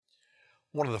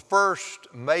One of the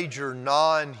first major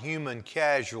non-human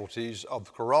casualties of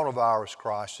the coronavirus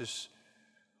crisis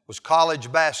was college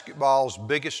basketball's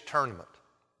biggest tournament,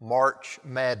 March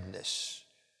Madness.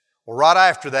 Well, right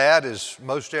after that, as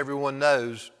most everyone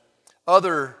knows,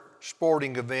 other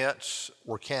sporting events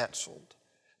were canceled.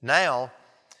 Now,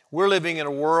 we're living in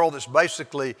a world that's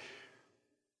basically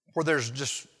where there's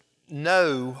just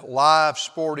no live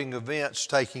sporting events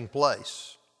taking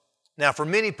place. Now, for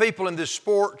many people in this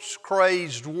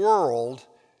sports-crazed world,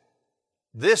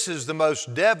 this is the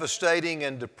most devastating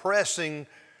and depressing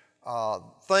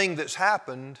thing that's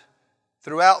happened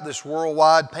throughout this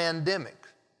worldwide pandemic.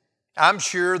 I'm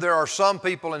sure there are some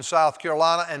people in South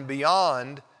Carolina and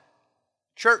beyond,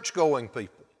 church-going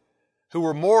people, who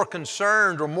were more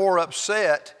concerned or more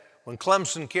upset when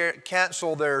Clemson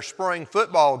canceled their spring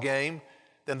football game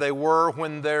than they were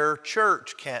when their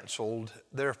church canceled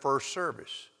their first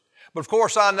service. But of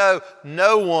course, I know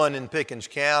no one in Pickens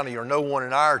County or no one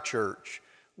in our church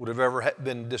would have ever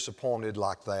been disappointed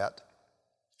like that.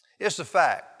 It's a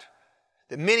fact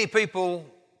that many people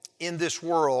in this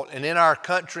world, and in our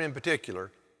country in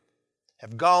particular,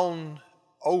 have gone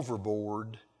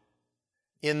overboard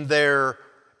in their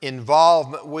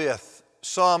involvement with,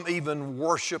 some even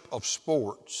worship of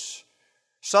sports.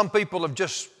 Some people have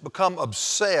just become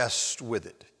obsessed with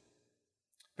it.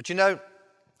 But you know,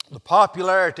 the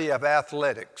popularity of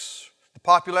athletics, the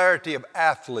popularity of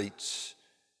athletes,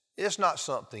 is not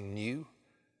something new.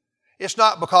 It's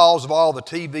not because of all the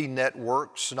TV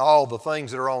networks and all the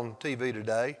things that are on TV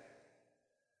today.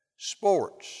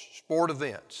 Sports, sport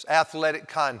events, athletic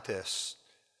contests,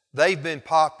 they've been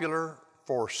popular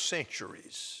for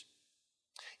centuries.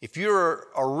 If you're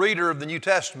a reader of the New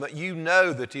Testament, you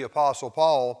know that the Apostle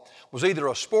Paul was either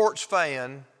a sports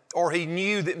fan or he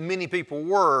knew that many people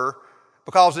were,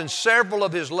 because in several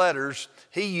of his letters,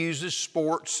 he uses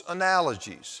sports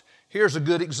analogies. Here's a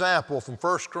good example from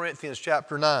 1 Corinthians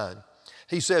chapter 9.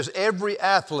 He says, "Every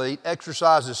athlete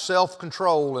exercises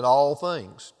self-control in all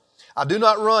things. I do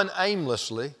not run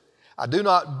aimlessly. I do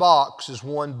not box as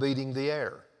one beating the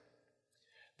air."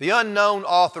 The unknown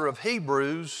author of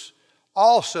Hebrews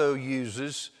also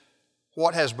uses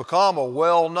what has become a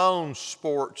well-known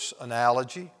sports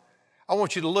analogy. I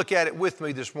want you to look at it with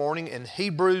me this morning in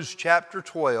Hebrews chapter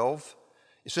 12.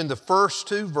 It's in the first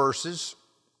two verses.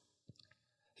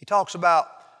 He talks about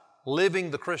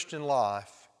living the Christian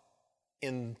life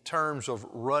in terms of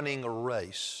running a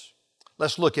race.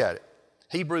 Let's look at it.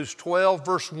 Hebrews 12,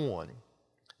 verse 1.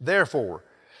 "Therefore,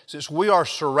 since we are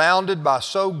surrounded by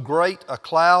so great a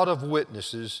cloud of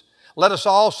witnesses, let us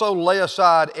also lay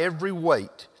aside every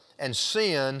weight and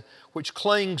sin which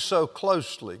clings so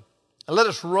closely. And let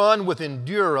us run with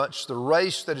endurance the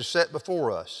race that is set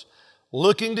before us,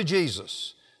 looking to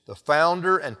Jesus, the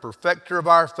founder and perfecter of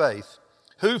our faith,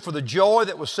 who for the joy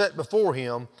that was set before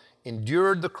him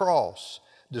endured the cross,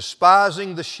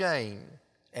 despising the shame,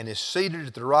 and is seated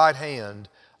at the right hand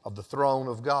of the throne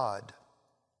of God."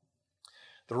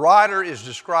 The writer is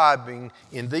describing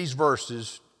in these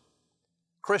verses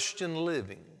Christian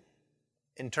living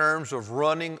in terms of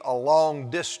running a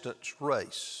long-distance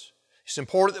race. It's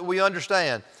important that we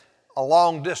understand a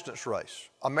long-distance race,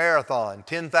 a marathon,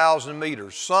 10,000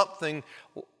 meters, something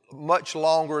much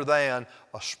longer than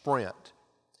a sprint.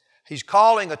 He's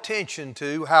calling attention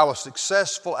to how a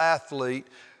successful athlete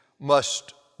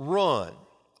must run,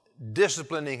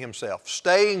 disciplining himself,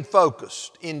 staying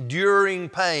focused, enduring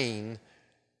pain,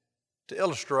 to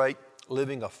illustrate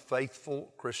living a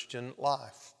faithful Christian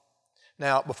life.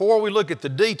 Now, before we look at the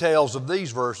details of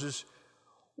these verses,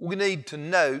 we need to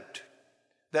note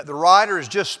that the writer has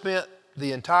just spent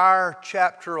the entire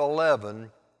chapter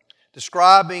 11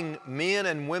 describing men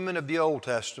and women of the Old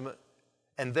Testament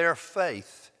and their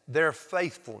faith, their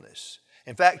faithfulness.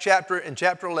 In fact, in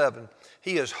chapter 11,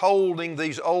 he is holding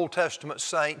these Old Testament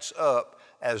saints up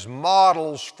as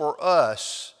models for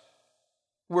us.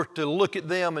 We're to look at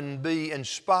them and be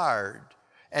inspired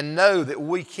and know that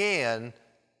we can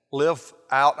live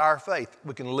out our faith.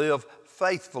 We can live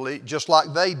faithfully just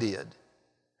like they did.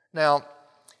 Now,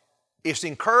 it's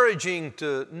encouraging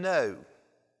to know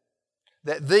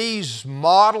that these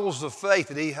models of faith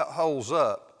that he holds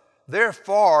up, they're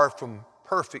far from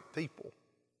perfect people.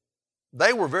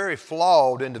 They were very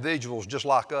flawed individuals just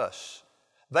like us.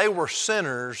 They were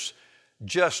sinners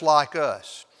just like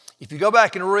us. If you go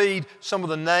back and read some of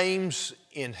the names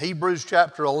in Hebrews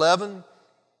chapter 11,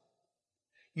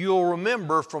 you'll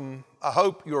remember from, I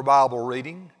hope, your Bible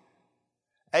reading,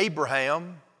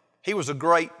 Abraham. He was a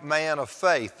great man of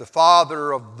faith, the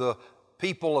father of the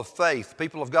people of faith,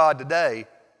 people of God today.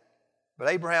 But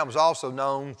Abraham was also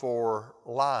known for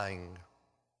lying.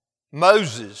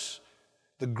 Moses,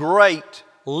 the great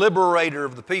liberator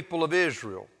of the people of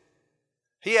Israel,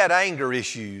 he had anger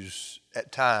issues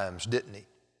at times, didn't he?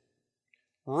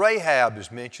 Rahab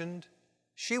is mentioned.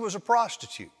 She was a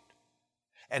prostitute.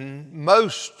 And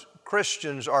most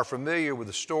Christians are familiar with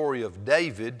the story of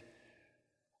David,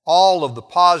 all of the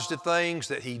positive things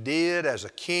that he did as a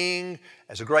king,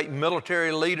 as a great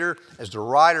military leader, as the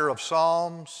writer of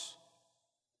Psalms.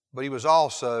 But he was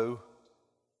also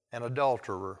an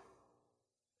adulterer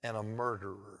and a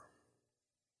murderer.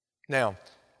 Now,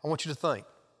 I want you to think.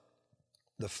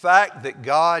 The fact that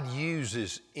God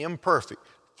uses imperfect,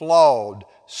 flawed,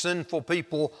 sinful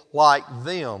people like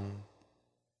them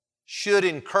should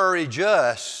encourage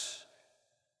us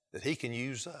that He can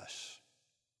use us.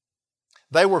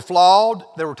 They were flawed.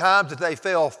 There were times that they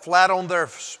fell flat on their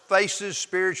faces,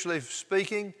 spiritually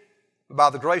speaking. But by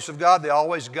the grace of God, they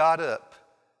always got up.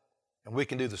 And we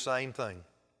can do the same thing.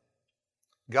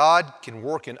 God can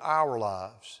work in our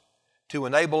lives to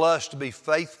enable us to be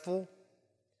faithful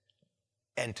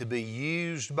and to be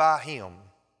used by Him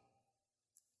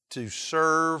to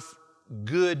serve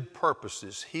good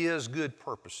purposes, His good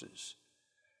purposes,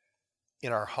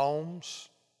 in our homes,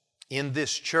 in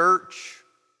this church,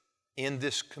 in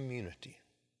this community.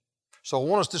 So I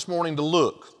want us this morning to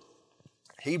look,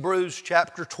 Hebrews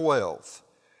chapter 12.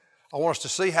 I want us to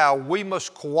see how we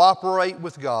must cooperate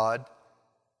with God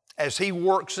as He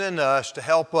works in us to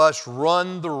help us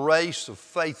run the race of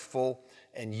faithful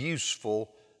and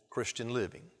useful Christian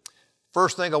living.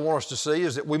 First thing I want us to see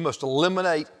is that we must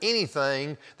eliminate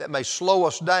anything that may slow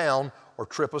us down or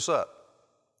trip us up.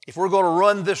 If we're going to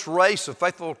run this race of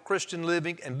faithful Christian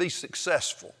living and be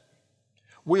successful,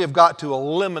 we have got to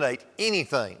eliminate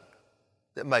anything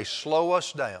that may slow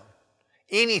us down,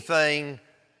 anything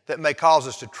that may cause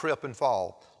us to trip and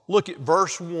fall. Look at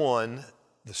verse 1,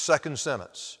 the second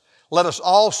sentence. Let us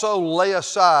also lay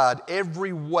aside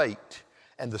every weight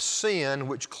and the sin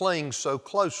which clings so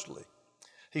closely.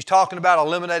 He's talking about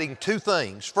eliminating two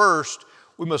things. First,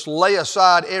 we must lay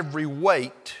aside every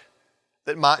weight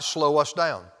that might slow us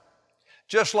down.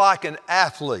 Just like an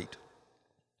athlete,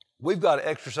 we've got to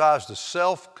exercise the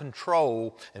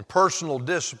self-control and personal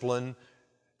discipline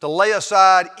to lay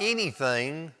aside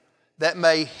anything that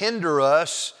may hinder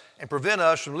us and prevent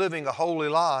us from living a holy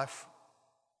life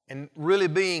and really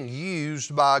being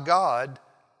used by God.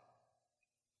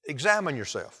 Examine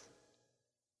yourself.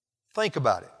 Think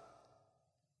about it.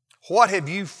 What have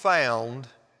you found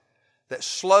that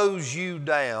slows you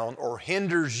down or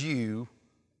hinders you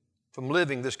from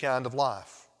living this kind of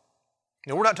life?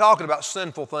 Now, we're not talking about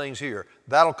sinful things here.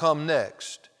 That'll come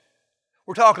next.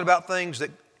 We're talking about things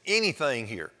that, anything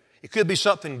here. It could be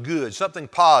something good, something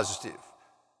positive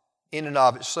in and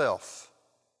of itself.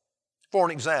 For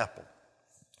an example,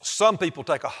 some people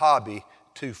take a hobby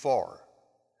too far.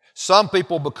 Some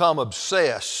people become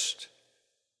obsessed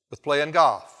with playing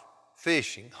golf,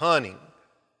 fishing, hunting.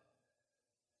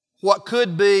 What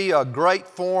could be a great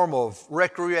form of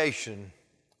recreation,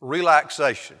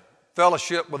 relaxation,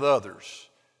 fellowship with others,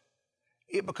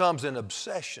 it becomes an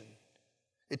obsession.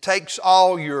 It takes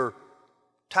all your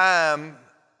time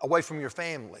away from your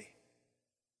family,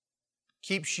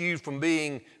 keeps you from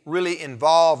being really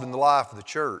involved in the life of the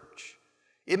church.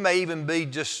 It may even be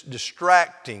just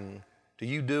distracting to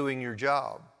you doing your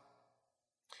job.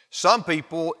 Some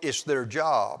people, it's their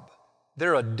job.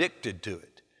 They're addicted to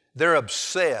it. They're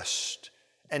obsessed.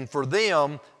 And for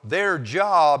them, their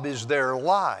job is their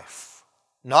life,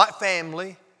 not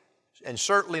family, and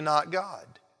certainly not God.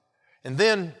 And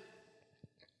then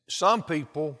some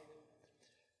people,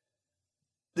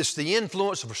 it's the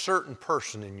influence of a certain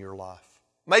person in your life.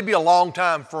 Maybe a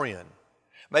longtime friend.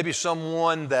 Maybe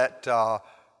someone that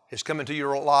has come into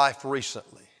your life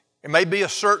recently. It may be a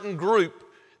certain group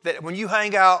that when you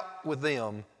hang out with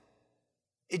them,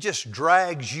 it just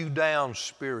drags you down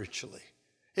spiritually.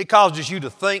 It causes you to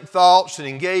think thoughts and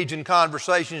engage in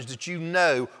conversations that you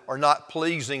know are not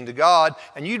pleasing to God,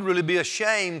 and you'd really be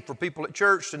ashamed for people at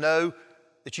church to know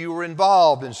that you were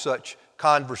involved in such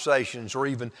conversations or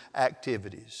even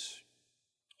activities.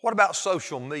 What about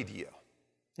social media?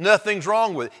 Nothing's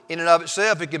wrong with it. In and of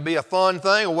itself, it could be a fun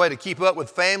thing, a way to keep up with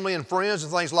family and friends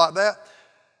and things like that.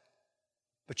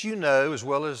 But you know as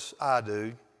well as I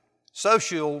do,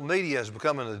 social media has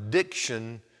become an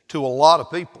addiction to a lot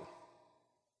of people.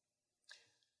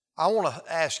 I want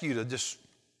to ask you to just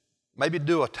maybe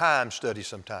do a time study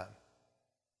sometime.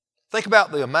 Think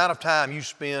about the amount of time you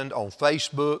spend on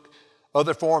Facebook,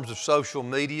 other forms of social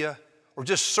media, or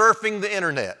just surfing the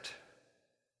internet.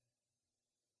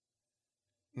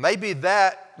 Maybe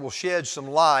that will shed some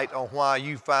light on why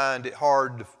you find it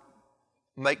hard to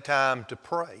make time to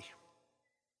pray.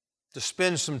 to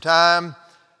spend some time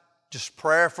just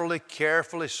prayerfully,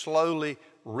 carefully, slowly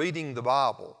reading the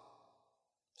Bible,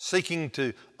 seeking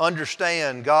to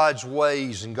understand God's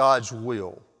ways and God's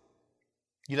will.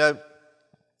 You know,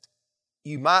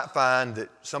 you might find that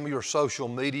some of your social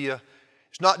media,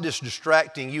 it's not just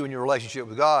distracting you in your relationship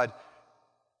with God,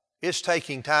 it's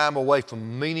taking time away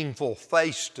from meaningful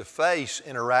face-to-face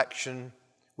interaction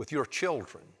with your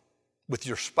children, with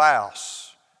your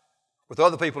spouse, with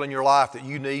other people in your life that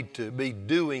you need to be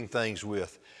doing things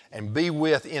with and be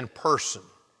with in person.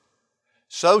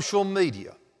 Social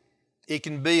media, it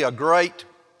can be a great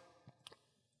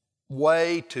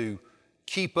way to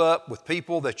keep up with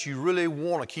people that you really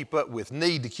want to keep up with,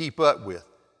 need to keep up with.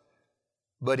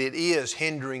 But it is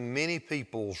hindering many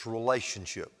people's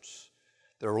relationships.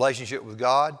 Their relationship with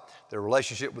God, their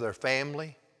relationship with their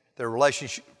family, their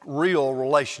real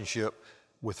relationship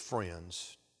with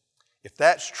friends. If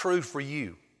that's true for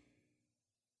you,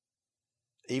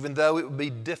 even though it would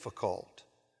be difficult,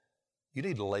 you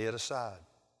need to lay it aside.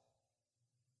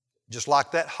 Just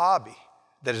like that hobby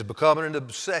that is becoming an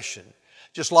obsession,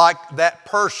 just like that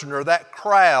person or that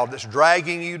crowd that's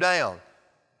dragging you down.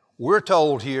 We're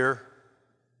told here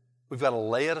we've got to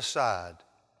lay it aside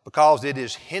because it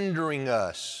is hindering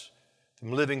us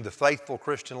from living the faithful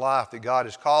Christian life that God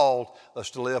has called us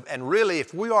to live. And really,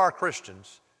 if we are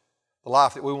Christians, the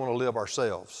life that we want to live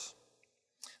ourselves.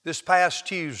 This past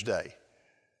Tuesday,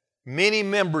 many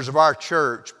members of our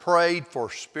church prayed for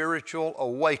spiritual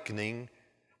awakening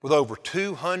with over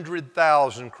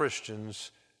 200,000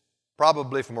 Christians,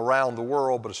 probably from around the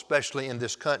world, but especially in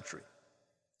this country.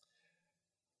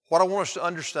 What I want us to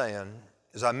understand,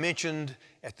 as I mentioned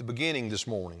at the beginning this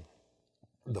morning,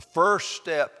 the first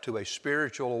step to a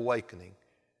spiritual awakening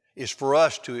is for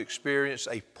us to experience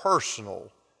a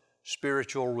personal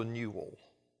spiritual renewal.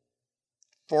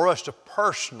 For us to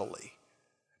personally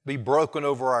be broken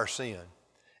over our sin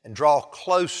and draw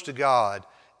close to God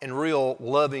in real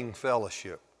loving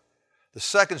fellowship. The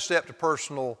second step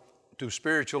to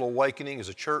spiritual awakening is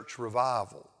a church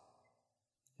revival.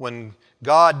 When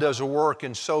God does a work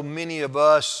in so many of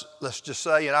us, let's just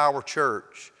say in our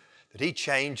church, that He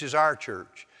changes our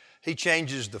church. He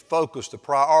changes the focus, the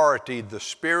priority, the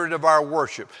spirit of our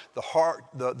worship, the heart,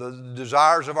 the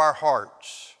desires of our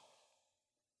hearts.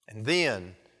 And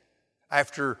then,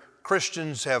 after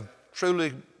Christians have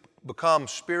truly become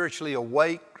spiritually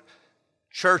awake,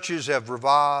 churches have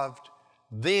revived,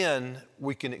 then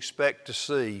we can expect to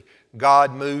see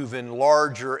God move in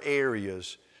larger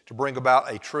areas to bring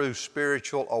about a true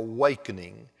spiritual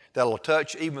awakening that will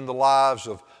touch even the lives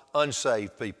of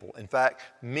unsaved people. In fact,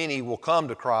 many will come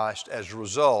to Christ as a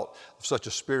result of such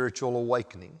a spiritual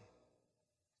awakening.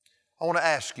 I want to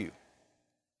ask you,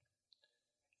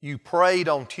 you prayed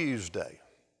on Tuesday.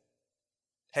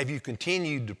 Have you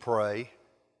continued to pray?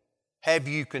 Have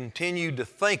you continued to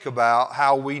think about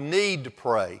how we need to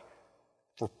pray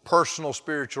for personal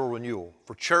spiritual renewal,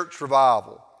 for church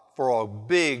revival, for a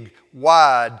big,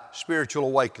 wide spiritual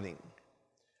awakening?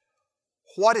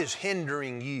 What is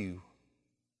hindering you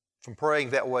from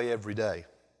praying that way every day?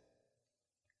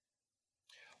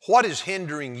 What is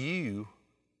hindering you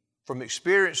from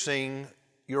experiencing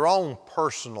your own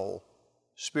personal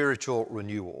spiritual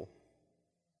renewal?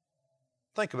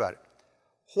 Think about it.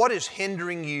 What is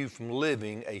hindering you from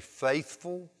living a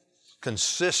faithful,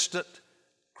 consistent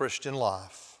Christian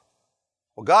life?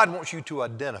 Well, God wants you to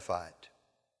identify it,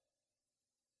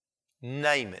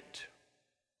 name it,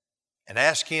 and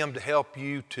ask Him to help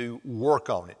you to work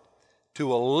on it,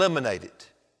 to eliminate it.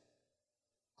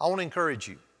 I want to encourage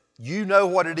you. You know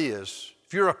what it is.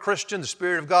 If you're a Christian, the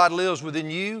Spirit of God lives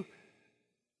within you.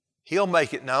 He'll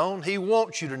make it known. He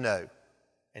wants you to know.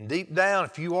 And deep down,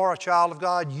 if you are a child of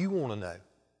God, you want to know.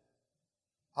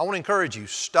 I want to encourage you,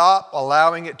 stop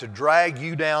allowing it to drag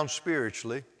you down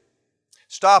spiritually.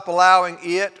 Stop allowing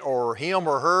it or him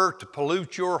or her to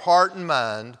pollute your heart and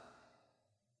mind.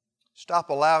 Stop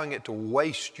allowing it to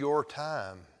waste your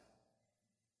time.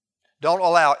 Don't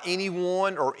allow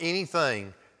anyone or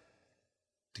anything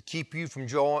to keep you from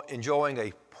enjoying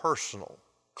a personal,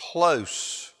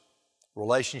 close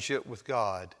relationship with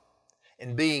God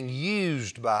and being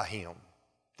used by Him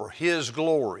for His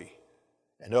glory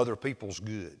and other people's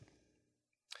good.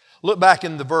 Look back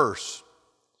in the verse.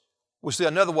 We see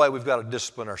another way we've got to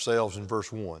discipline ourselves in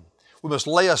verse 1. We must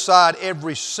lay aside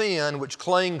every sin which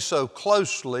clings so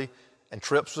closely and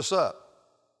trips us up.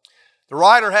 The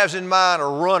writer has in mind a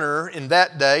runner in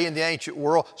that day, in the ancient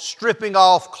world, stripping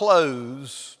off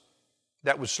clothes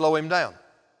that would slow him down.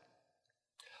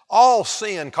 All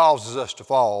sin causes us to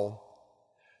fall,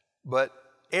 but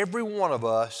every one of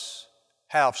us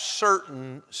have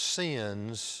certain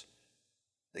sins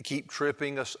that keep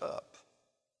tripping us up?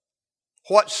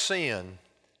 What sin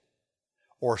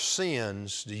or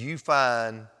sins do you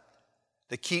find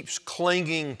that keeps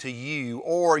clinging to you,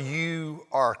 or you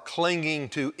are clinging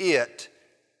to it,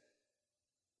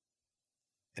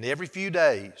 and every few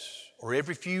days or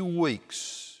every few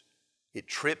weeks it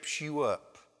trips you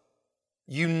up?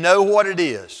 You know what it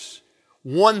is.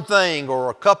 One thing or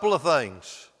a couple of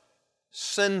things,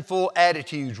 sinful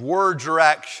attitudes, words, or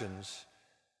actions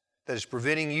that is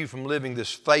preventing you from living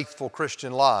this faithful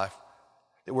Christian life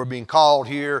that we're being called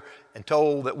here and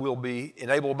told that we'll be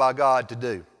enabled by God to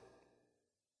do.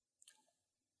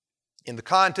 In the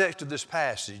context of this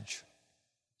passage,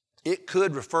 it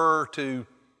could refer to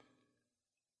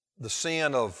the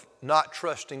sin of not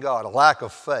trusting God, a lack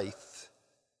of faith.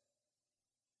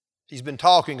 He's been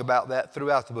talking about that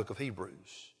throughout the book of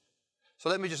Hebrews. So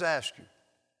let me just ask you,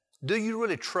 do you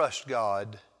really trust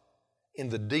God in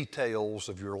the details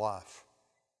of your life?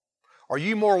 Are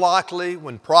you more likely,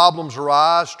 when problems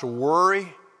arise, to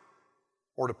worry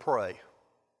or to pray?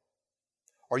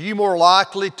 Are you more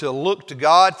likely to look to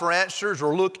God for answers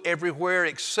or look everywhere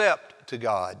except to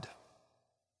God?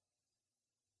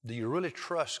 Do you really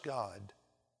trust God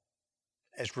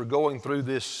as we're going through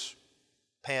this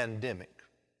pandemic,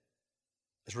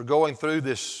 as we're going through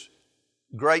this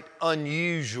great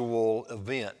unusual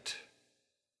event?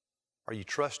 Are you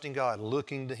trusting God,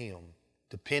 looking to Him,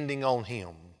 depending on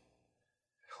Him?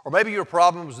 Or maybe your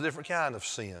problem is a different kind of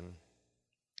sin.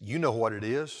 You know what it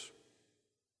is.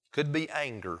 Could be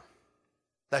anger.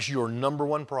 That's your number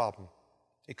one problem.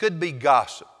 It could be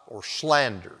gossip or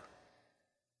slander.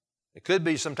 It could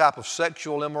be some type of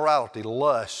sexual immorality,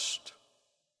 lust.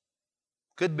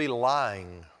 It could be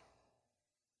lying.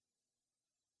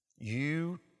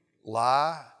 You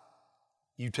lie.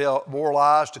 You tell more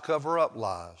lies to cover up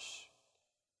lies.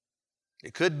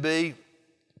 It could be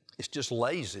it's just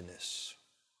laziness.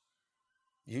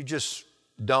 You just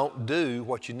don't do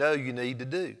what you know you need to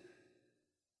do.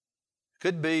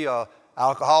 Could be an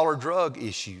alcohol or drug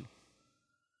issue.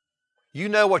 You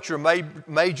know what your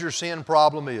major sin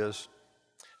problem is.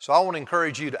 So I want to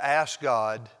encourage you to ask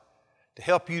God to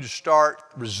help you to start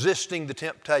resisting the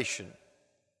temptation.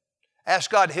 Ask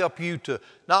God to help you to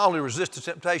not only resist the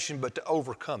temptation, but to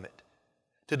overcome it.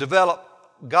 To develop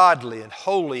godly and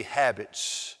holy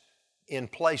habits in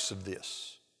place of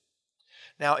this.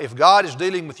 Now, if God is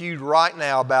dealing with you right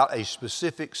now about a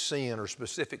specific sin or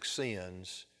specific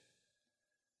sins,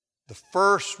 the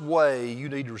first way you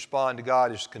need to respond to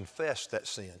God is to confess that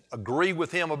sin. Agree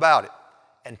with Him about it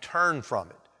and turn from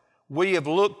it. We have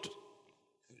looked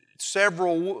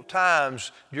several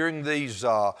times during these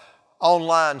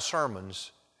online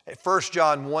sermons at 1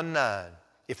 John 1:9.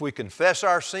 If we confess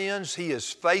our sins, He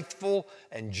is faithful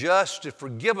and just to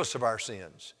forgive us of our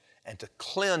sins and to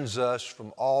cleanse us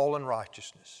from all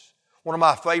unrighteousness. One of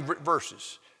my favorite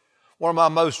verses, one of my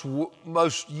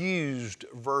most used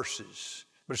verses.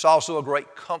 But it's also a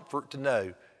great comfort to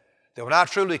know that when I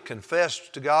truly confess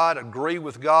to God, agree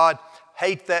with God,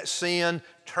 hate that sin,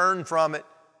 turn from it,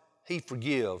 He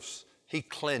forgives, He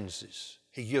cleanses,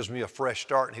 He gives me a fresh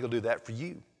start, and He'll do that for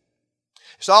you.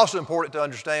 It's also important to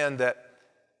understand that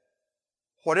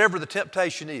whatever the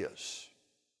temptation is,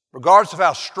 regardless of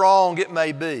how strong it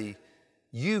may be,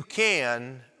 you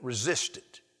can resist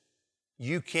it.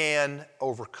 You can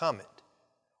overcome it.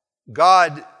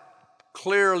 God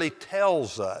clearly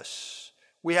tells us,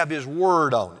 we have His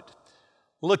Word on it.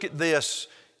 Look at this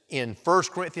in 1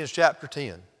 Corinthians chapter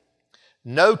 10.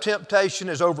 No temptation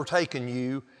has overtaken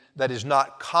you that is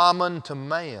not common to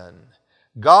man.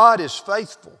 God is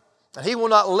faithful, and He will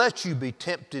not let you be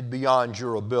tempted beyond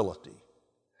your ability.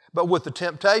 But with the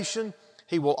temptation,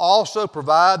 He will also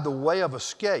provide the way of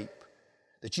escape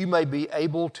that you may be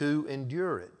able to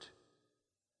endure it.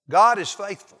 God is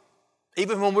faithful,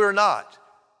 even when we're not.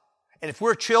 And if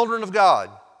we're children of God,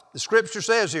 the Scripture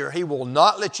says here, He will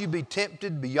not let you be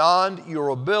tempted beyond your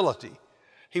ability.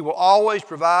 He will always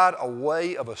provide a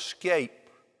way of escape.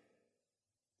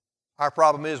 Our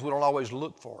problem is we don't always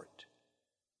look for it.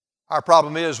 Our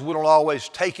problem is we don't always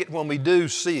take it when we do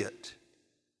see it.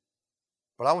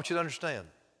 But I want you to understand,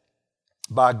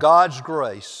 by God's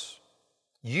grace,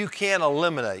 you can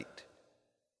eliminate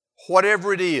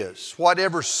whatever it is,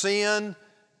 whatever sin,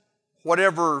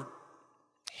 whatever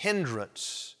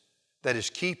hindrance that is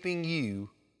keeping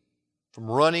you from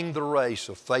running the race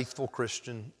of faithful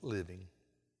Christian living.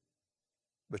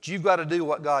 But you've got to do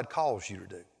what God calls you to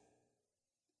do.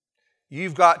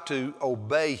 You've got to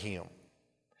obey Him.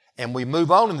 And we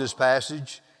move on in this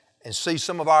passage and see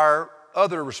some of our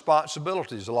other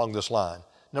responsibilities along this line.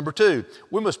 Number 2,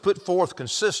 we must put forth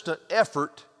consistent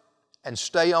effort and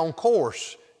stay on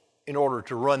course in order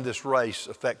to run this race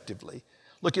effectively.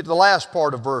 Look at the last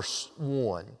part of verse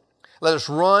 1. Let us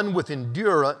run with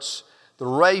endurance the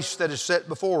race that is set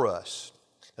before us.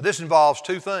 Now, this involves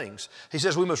two things. He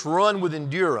says we must run with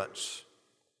endurance.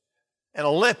 An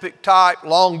Olympic-type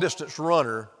long-distance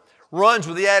runner runs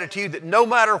with the attitude that no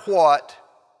matter what,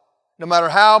 no matter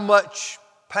how much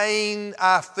pain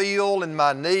I feel in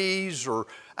my knees or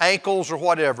ankles or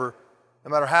whatever,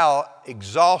 no matter how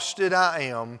exhausted I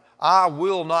am, I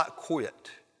will not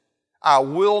quit. I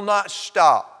will not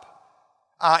stop.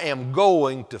 I am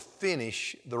going to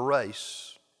finish the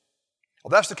race. Well,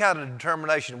 that's the kind of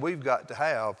determination we've got to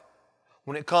have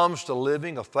when it comes to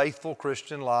living a faithful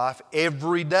Christian life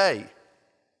every day.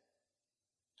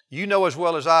 You know as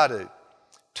well as I do,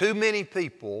 too many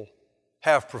people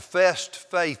have professed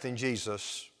faith in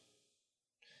Jesus,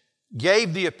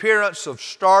 gave the appearance of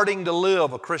starting to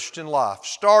live a Christian life,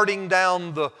 starting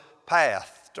down the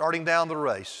path, starting down the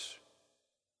race.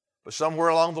 But somewhere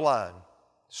along the line,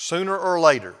 sooner or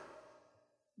later,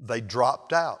 they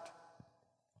dropped out.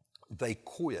 They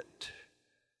quit.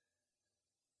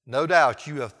 No doubt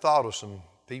you have thought of some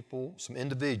people, some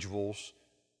individuals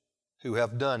who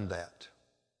have done that.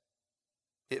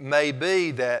 It may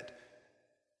be that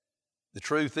the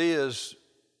truth is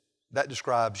that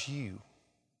describes you.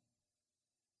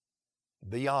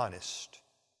 Be honest.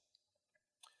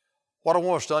 What I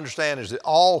want us to understand is that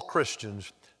all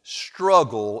Christians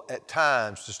struggle at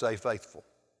times to stay faithful.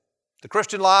 The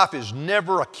Christian life is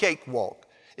never a cakewalk.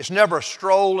 It's never a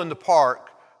stroll in the park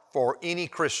for any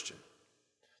Christian.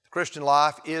 The Christian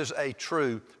life is a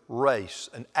true race,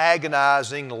 an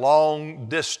agonizing,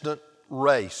 long-distance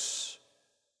race.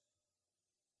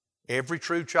 Every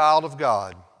true child of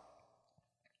God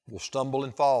will stumble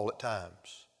and fall at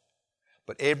times.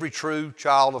 But every true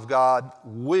child of God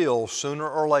will, sooner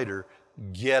or later,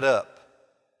 get up.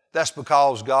 That's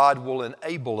because God will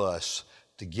enable us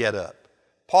to get up.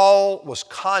 Paul was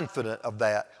confident of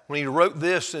that when he wrote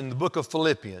this in the book of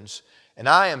Philippians. And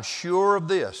I am sure of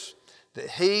this,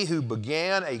 that he who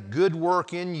began a good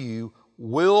work in you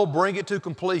will bring it to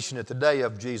completion at the day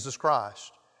of Jesus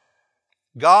Christ.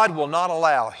 God will not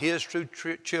allow His true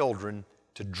children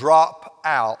to drop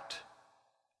out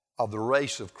of the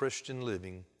race of Christian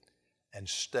living and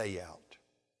stay out.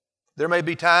 There may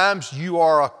be times you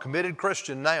are a committed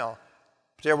Christian now,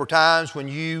 but there were times when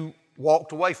you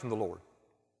walked away from the Lord.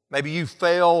 Maybe you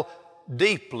fell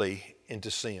deeply into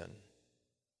sin.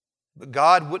 But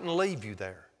God wouldn't leave you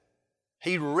there.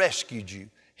 He rescued you.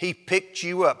 He picked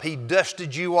you up. He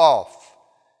dusted you off.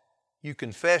 You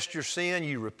confessed your sin,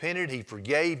 you repented, He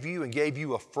forgave you and gave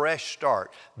you a fresh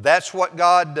start. That's what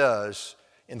God does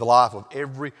in the life of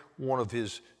every one of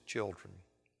His children.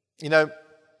 You know,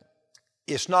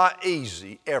 it's not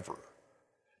easy ever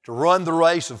to run the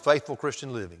race of faithful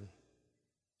Christian living,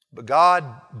 but God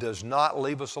does not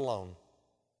leave us alone.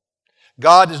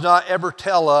 God does not ever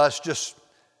tell us just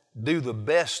do the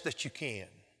best that you can.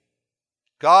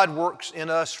 God works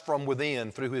in us from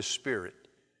within through His Spirit.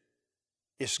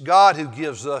 It's God who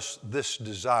gives us this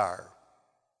desire.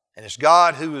 And it's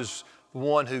God who is the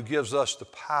one who gives us the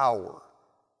power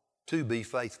to be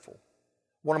faithful.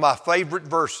 One of my favorite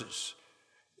verses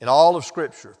in all of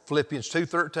Scripture, Philippians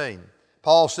 2:13,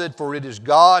 Paul said, "For it is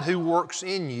God who works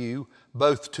in you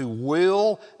both to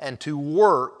will and to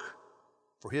work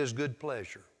for His good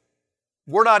pleasure."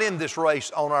 We're not in this race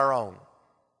on our own.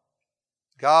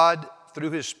 God,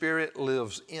 through His Spirit,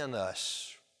 lives in us.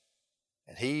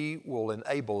 And He will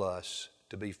enable us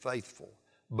to be faithful.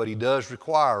 But He does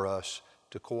require us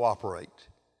to cooperate.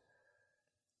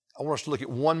 I want us to look at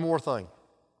one more thing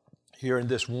here in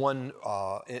this one,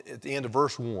 at the end of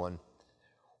verse 1.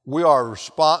 We are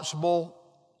responsible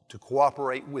to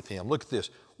cooperate with Him. Look at this.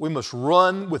 We must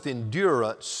run with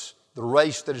endurance the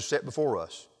race that is set before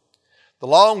us. The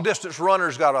long-distance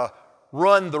runner's got to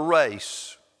run the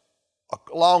race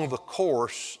along the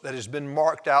course that has been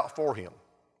marked out for him.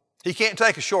 He can't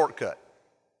take a shortcut.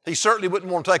 He certainly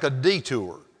wouldn't want to take a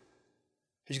detour.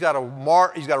 He's got to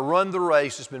run the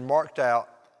race that's been marked out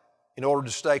in order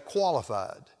to stay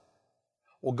qualified.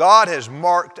 Well, God has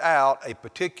marked out a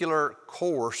particular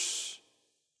course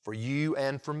for you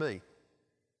and for me.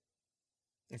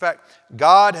 In fact,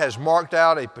 God has marked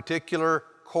out a particular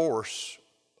course,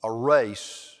 a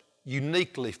race,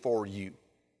 uniquely for you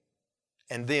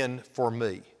and then for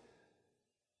me.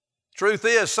 Truth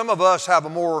is, some of us have a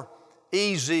more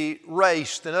easy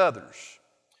race than others.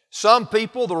 Some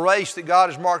people, the race that God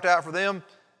has marked out for them,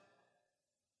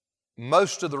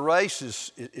 most of the race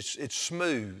it's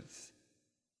smooth.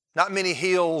 Not many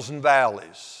hills and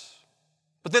valleys.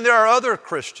 But then there are other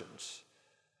Christians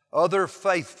other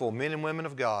faithful men and women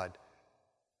of God,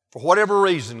 for whatever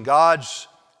reason, God's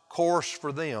course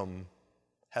for them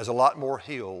has a lot more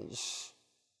hills,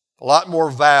 a lot more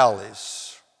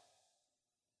valleys,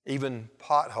 even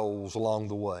potholes along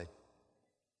the way.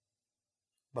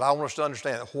 But I want us to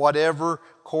understand that whatever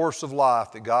course of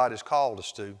life that God has called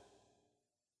us to,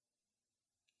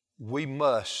 we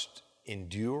must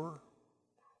endure,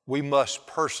 we must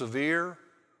persevere,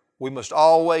 we must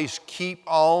always keep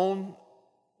on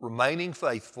remaining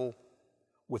faithful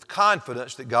with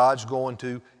confidence that God's going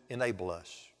to enable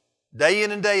us. Day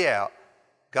in and day out,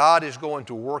 God is going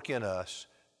to work in us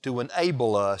to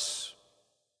enable us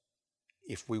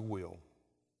if we will.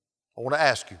 I want to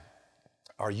ask you,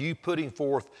 are you putting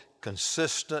forth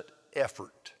consistent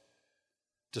effort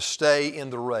to stay in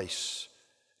the race,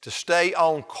 to stay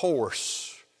on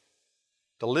course,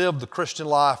 to live the Christian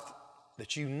life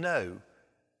that you know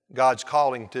God's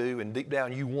calling to and deep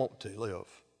down you want to live?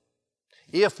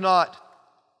 If not,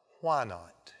 why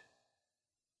not?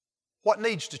 What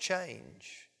needs to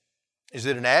change? Is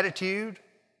it an attitude?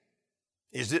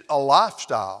 Is it a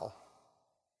lifestyle?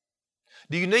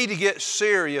 Do you need to get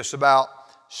serious about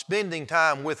spending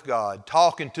time with God,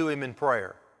 talking to Him in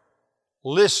prayer,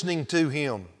 listening to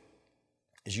Him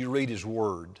as you read His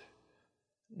Word?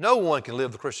 No one can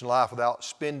live the Christian life without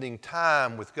spending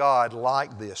time with God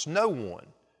like this. No one.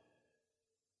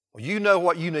 Well, you know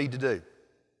what you need to do.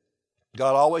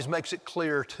 God always makes it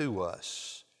clear to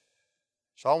us.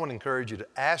 So I want to encourage you to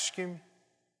ask Him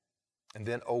and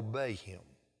then obey Him.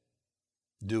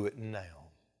 Do it now.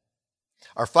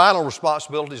 Our final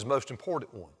responsibility is the most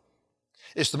important one.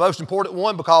 It's the most important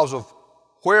one because of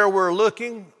where we're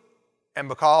looking and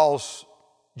because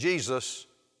Jesus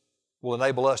will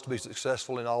enable us to be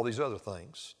successful in all these other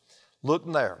things.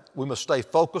 Look there. We must stay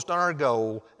focused on our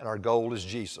goal, and our goal is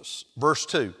Jesus. Verse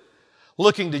 2,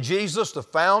 looking to Jesus, the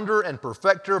founder and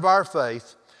perfecter of our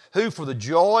faith, who for the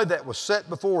joy that was set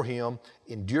before Him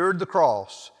endured the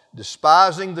cross,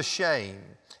 despising the shame,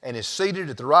 and is seated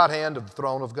at the right hand of the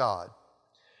throne of God.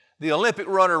 The Olympic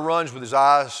runner runs with his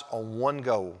eyes on one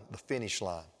goal, the finish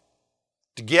line,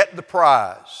 to get the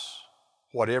prize,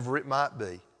 whatever it might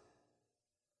be.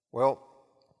 Well,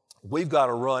 we've got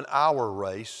to run our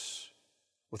race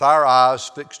with our eyes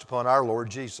fixed upon our Lord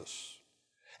Jesus.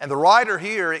 And the writer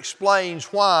here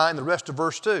explains why in the rest of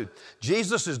verse 2.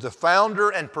 Jesus is the founder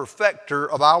and perfecter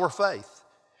of our faith.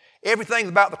 Everything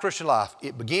about the Christian life,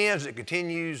 it begins, it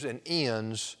continues, and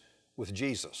ends with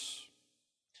Jesus.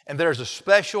 And there's a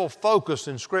special focus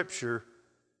in Scripture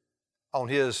on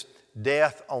His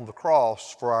death on the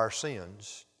cross for our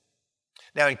sins.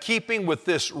 Now, in keeping with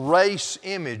this race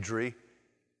imagery,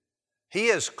 He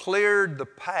has cleared the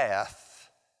path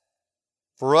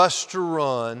for us to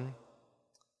run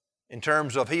in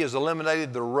terms of He has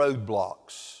eliminated the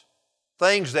roadblocks,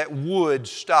 things that would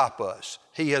stop us.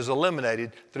 He has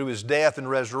eliminated through His death and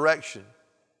resurrection.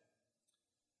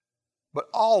 But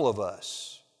all of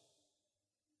us,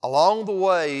 along the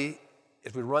way,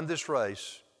 as we run this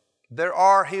race, there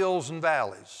are hills and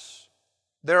valleys.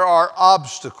 There are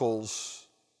obstacles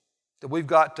that we've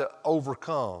got to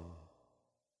overcome,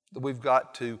 that we've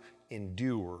got to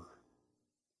endure.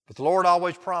 But the Lord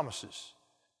always promises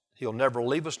He'll never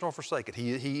leave us nor forsake it.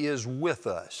 He is with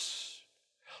us.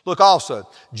 Look also,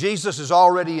 Jesus has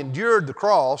already endured the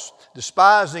cross,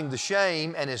 despising the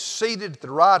shame, and is seated at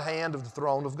the right hand of the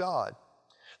throne of God.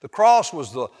 The cross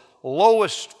was the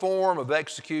lowest form of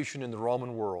execution in the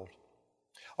Roman world.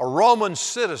 A Roman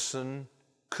citizen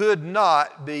could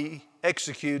not be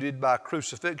executed by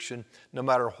crucifixion no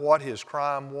matter what his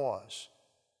crime was.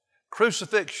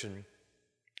 Crucifixion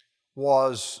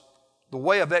was the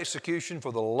way of execution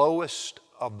for the lowest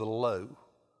of the low.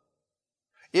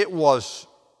 It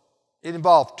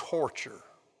involved torture.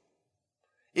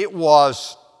 It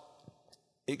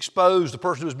exposed the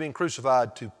person who was being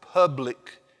crucified to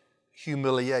public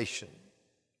humiliation.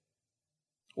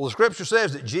 Well, the Scripture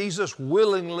says that Jesus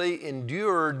willingly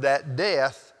endured that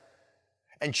death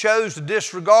and chose to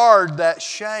disregard that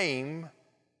shame.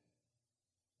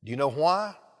 Do you know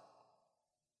why?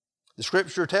 The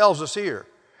Scripture tells us here,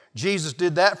 Jesus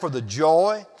did that for the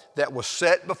joy that was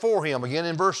set before Him, again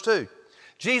in verse 2.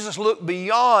 Jesus looked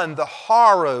beyond the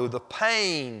horror, the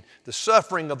pain, the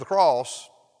suffering of the cross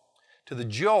to the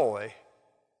joy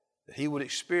that He would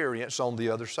experience on the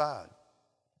other side.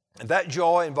 And that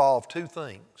joy involved two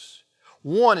things.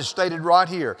 One is stated right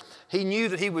here. He knew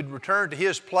that He would return to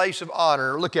His place of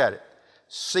honor. Look at it.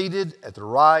 Seated at the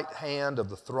right hand of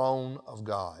the throne of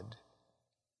God.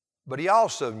 But He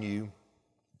also knew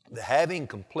that having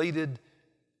completed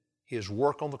His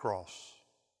work on the cross,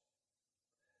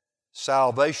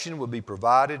 salvation would be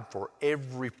provided for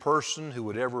every person who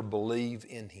would ever believe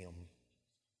in Him.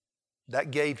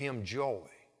 That gave Him joy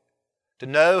to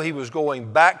know He was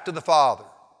going back to the Father,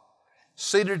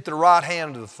 seated at the right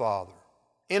hand of the Father,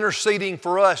 interceding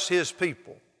for us, His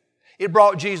people. It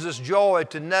brought Jesus joy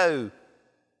to know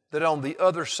that on the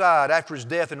other side, after His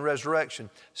death and resurrection,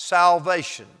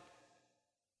 salvation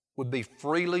would be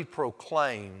freely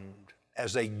proclaimed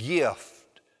as a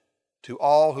gift to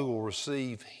all who will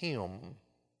receive Him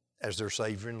as their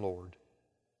Savior and Lord.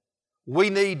 We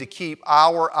need to keep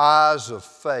our eyes of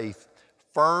faith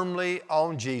firmly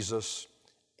on Jesus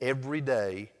every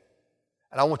day.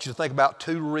 And I want you to think about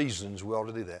two reasons we ought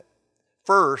to do that.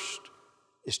 First,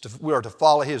 we are to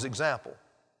follow His example.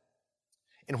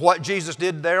 And what Jesus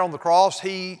did there on the cross,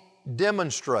 He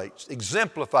demonstrates,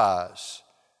 exemplifies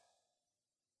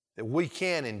that we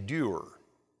can endure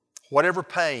whatever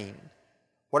pain,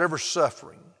 whatever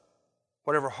suffering,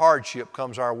 whatever hardship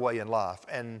comes our way in life.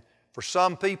 And for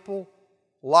some people,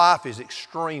 life is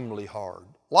extremely hard.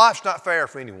 Life's not fair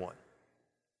for anyone.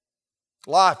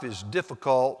 Life is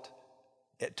difficult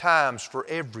at times for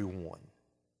everyone.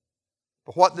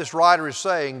 But what this writer is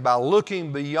saying, by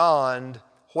looking beyond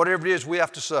whatever it is we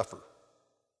have to suffer,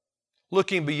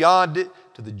 looking beyond it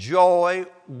to the joy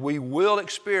we will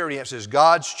experience as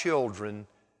God's children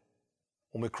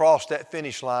when we cross that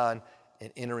finish line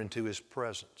and enter into His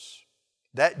presence.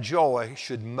 That joy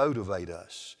should motivate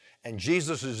us. And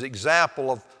Jesus'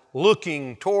 example of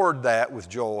looking toward that with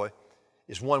joy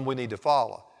is one we need to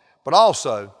follow. But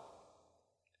also,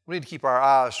 we need to keep our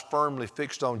eyes firmly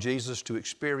fixed on Jesus to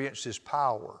experience His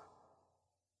power.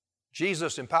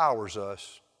 Jesus empowers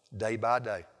us day by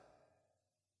day,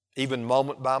 even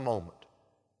moment by moment,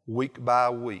 week by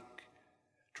week,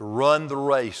 to run the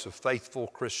race of faithful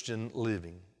Christian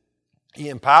living. He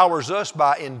empowers us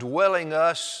by indwelling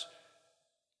us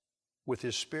with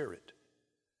His Spirit.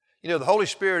 You know, the Holy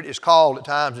Spirit is called at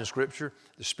times in Scripture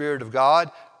the Spirit of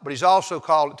God, but He's also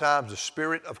called at times the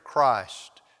Spirit of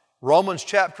Christ. Romans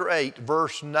chapter 8,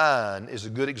 verse 9 is a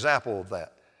good example of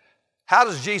that. How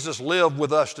does Jesus live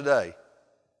with us today?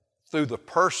 Through the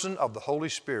person of the Holy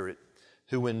Spirit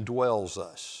who indwells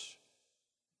us.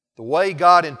 The way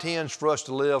God intends for us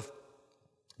to live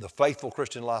the faithful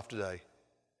Christian life today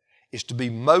is to be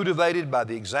motivated by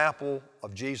the example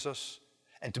of Jesus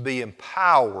and to be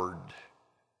empowered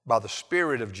by the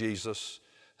Spirit of Jesus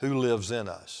who lives in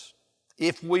us.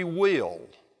 If we will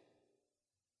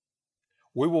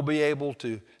be able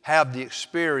to have the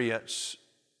experience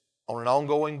on an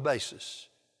ongoing basis,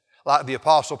 like the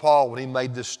Apostle Paul when he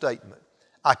made this statement,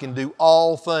 I can do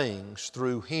all things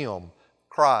through Him,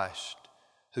 Christ,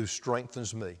 who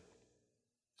strengthens me.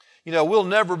 You know, we'll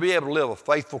never be able to live a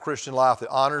faithful Christian life that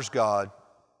honors God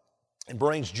and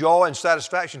brings joy and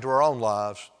satisfaction to our own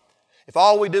lives if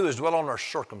all we do is dwell on our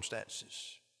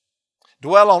circumstances,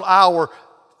 dwell on our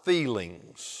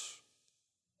feelings,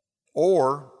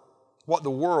 or what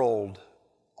the world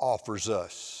offers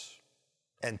us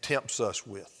and tempts us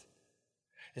with.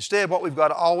 Instead, what we've got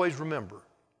to always remember,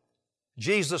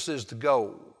 Jesus is the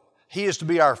goal. He is to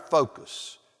be our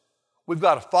focus. We've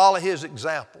got to follow His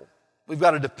example. We've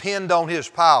got to depend on His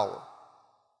power.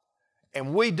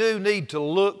 And we do need to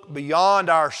look beyond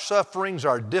our sufferings,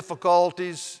 our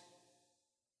difficulties,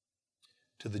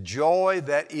 to the joy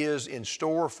that is in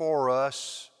store for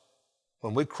us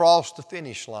when we cross the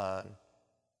finish line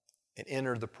and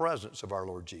enter the presence of our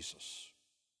Lord Jesus.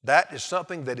 That is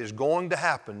something that is going to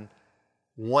happen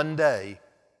one day.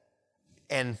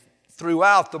 And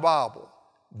throughout the Bible,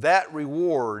 that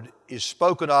reward is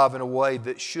spoken of in a way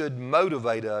that should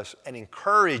motivate us and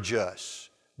encourage us.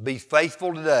 Be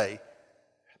faithful today.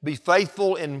 Be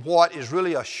faithful in what is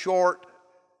really a short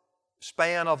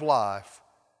span of life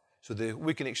so that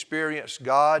we can experience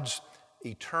God's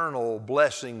eternal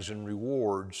blessings and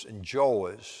rewards and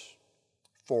joys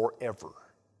forever.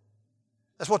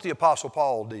 That's what the Apostle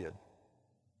Paul did.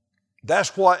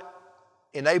 That's what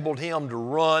enabled him to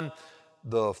run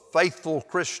the faithful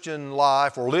Christian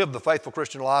life, or live the faithful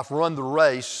Christian life, run the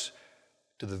race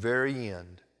to the very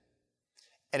end.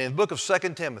 And in the book of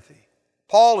 2 Timothy,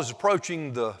 Paul is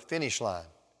approaching the finish line.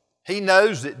 He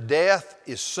knows that death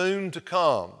is soon to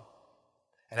come.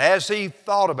 And as he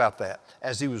thought about that,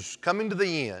 as he was coming to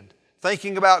the end,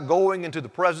 thinking about going into the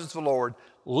presence of the Lord,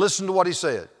 listen to what he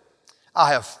said.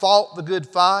 I have fought the good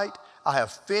fight. I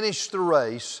have finished the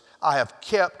race. I have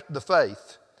kept the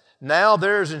faith. Now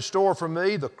there is in store for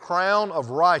me the crown of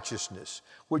righteousness,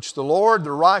 which the Lord,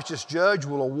 the righteous judge,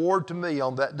 will award to me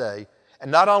on that day.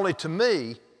 And not only to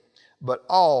me, but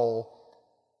all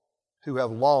who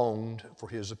have longed for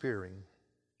His appearing.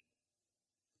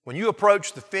 When you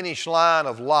approach the finish line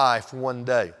of life one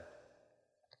day,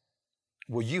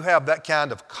 will you have that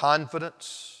kind of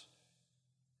confidence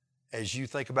as you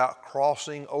think about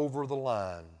crossing over the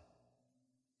line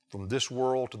from this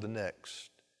world to the next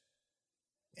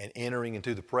and entering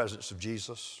into the presence of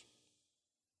Jesus?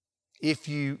 If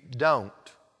you don't,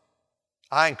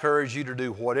 I encourage you to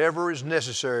do whatever is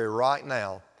necessary right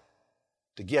now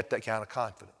to get that kind of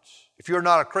confidence. If you're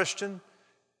not a Christian,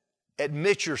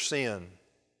 admit your sin.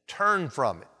 Turn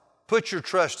from it. Put your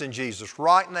trust in Jesus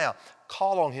right now.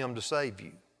 Call on Him to save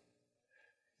you.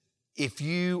 If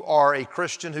you are a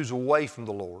Christian who's away from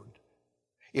the Lord,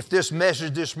 if this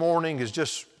message this morning has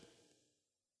just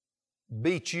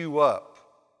beat you up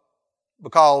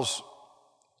because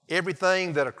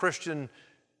everything that a Christian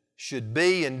should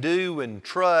be and do and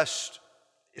trust,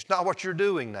 it's not what you're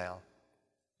doing now.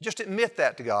 Just admit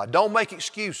that to God. Don't make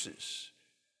excuses.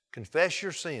 Confess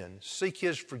your sins. Seek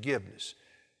His forgiveness.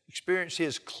 Experience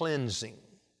His cleansing.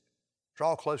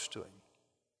 Draw close to Him.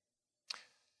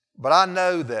 But I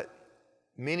know that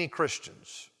many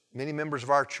Christians, many members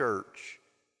of our church,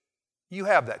 you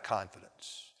have that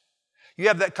confidence. You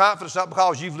have that confidence not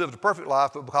because you've lived a perfect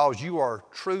life, but because you are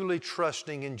truly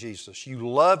trusting in Jesus. You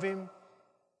love Him.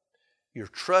 You're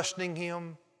trusting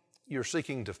Him. You're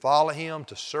seeking to follow Him,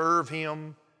 to serve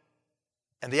Him.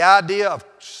 And the idea of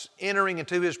entering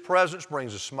into His presence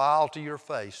brings a smile to your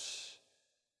face.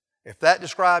 If that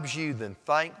describes you, then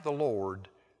thank the Lord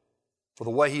for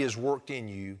the way He has worked in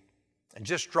you, and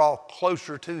just draw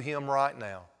closer to Him right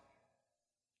now.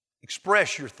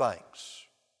 Express your thanks.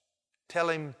 Tell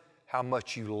Him how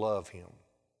much you love Him.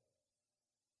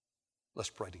 Let's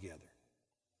pray together.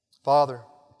 Father,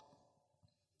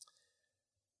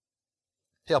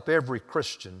 help every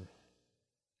Christian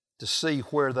to see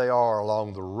where they are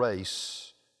along the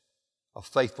race of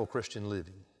faithful Christian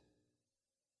living.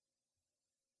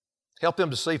 Help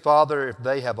them to see, Father, if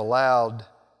they have allowed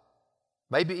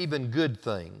maybe even good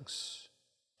things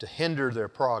to hinder their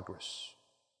progress.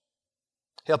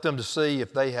 Help them to see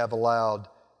if they have allowed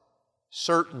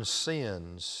certain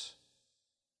sins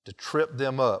to trip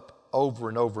them up over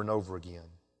and over and over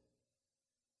again.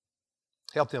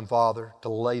 Help them, Father, to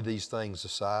lay these things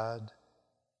aside,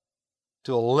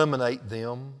 to eliminate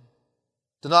them,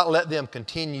 to not let them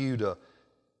continue to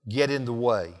get in the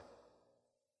way,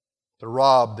 to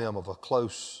rob them of a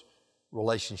close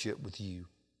relationship with You.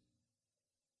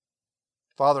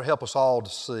 Father, help us all to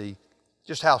see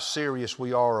just how serious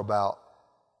we are about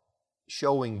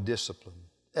showing discipline,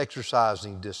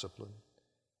 exercising discipline,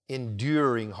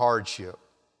 enduring hardship,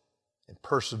 and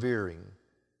persevering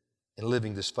in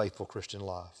living this faithful Christian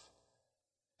life.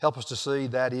 Help us to see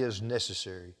that is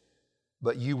necessary,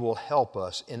 but You will help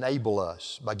us, enable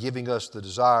us by giving us the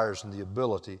desires and the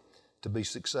ability to be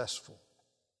successful.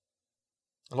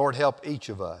 And Lord, help each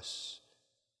of us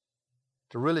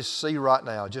to really see right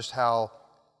now just how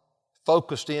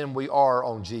focused in we are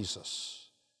on Jesus,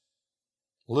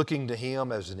 looking to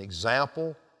Him as an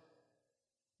example,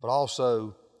 but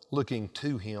also looking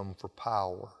to Him for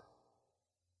power.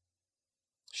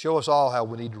 Show us all how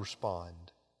we need to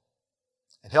respond.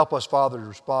 And help us, Father, to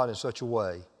respond in such a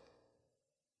way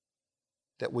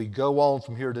that we go on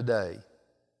from here today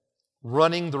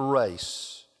running the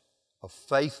race of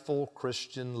faithful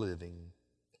Christian living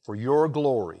for Your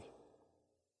glory,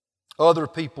 other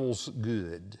people's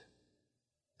good,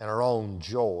 and our own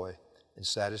joy and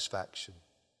satisfaction.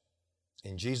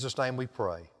 In Jesus' name we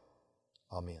pray.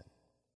 Amen.